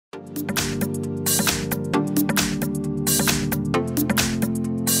Hi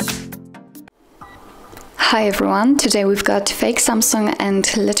everyone, today we've got fake Samsung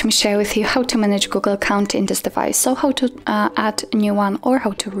and let me share with you how to manage Google account in this device. So how to add a new one or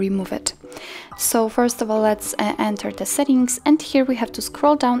how to remove it. So first of all, let's enter the settings, and here we have to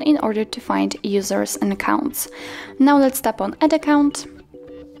scroll down in order to find users and accounts. Now let's tap on add account.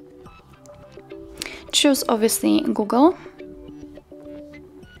 Choose obviously Google.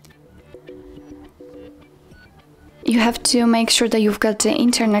 You have to make sure that you've got the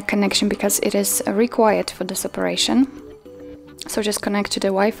internet connection because it is required for this operation. So just connect to the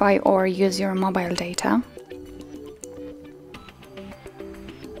Wi-Fi or use your mobile data.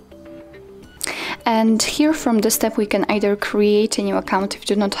 And here from this step we can either create a new account if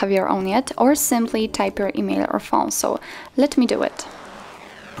you do not have your own yet, or simply type your email or phone. So let me do it.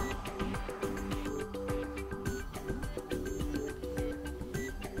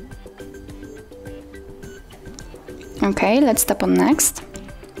 Okay, let's tap on next.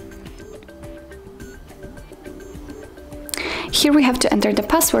 Here we have to enter the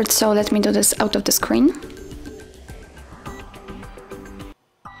password, so let me do this out of the screen.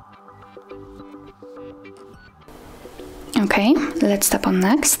 Okay, let's tap on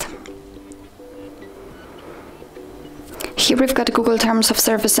next. Here we've got Google Terms of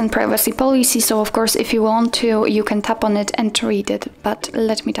Service and Privacy Policy, so of course if you want to, you can tap on it and read it, but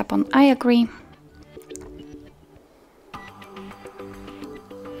let me tap on I agree.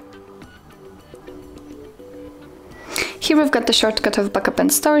 Here we've got the shortcut of backup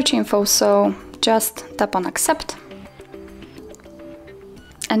and storage info, so just tap on accept.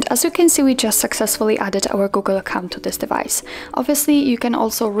 And as you can see, we just successfully added our Google account to this device. Obviously, you can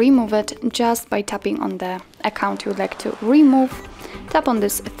also remove it just by tapping on the account you would like to remove. Tap on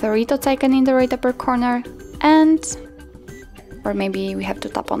this three dot icon in the right upper corner, or maybe we have to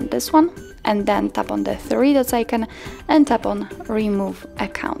tap on this one, and then tap on the three dot icon and tap on remove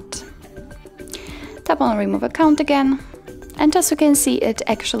account. Tap on remove account again. And as you can see, it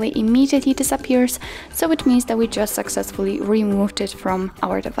actually immediately disappears, so it means that we just successfully removed it from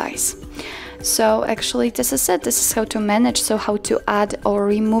our device. So actually this is it, this is how to manage, so how to add or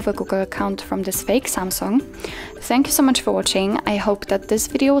remove a Google account from this fake Samsung. Thank you so much for watching, I hope that this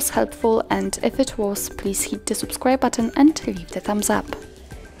video was helpful, and if it was, please hit the subscribe button and leave the thumbs up.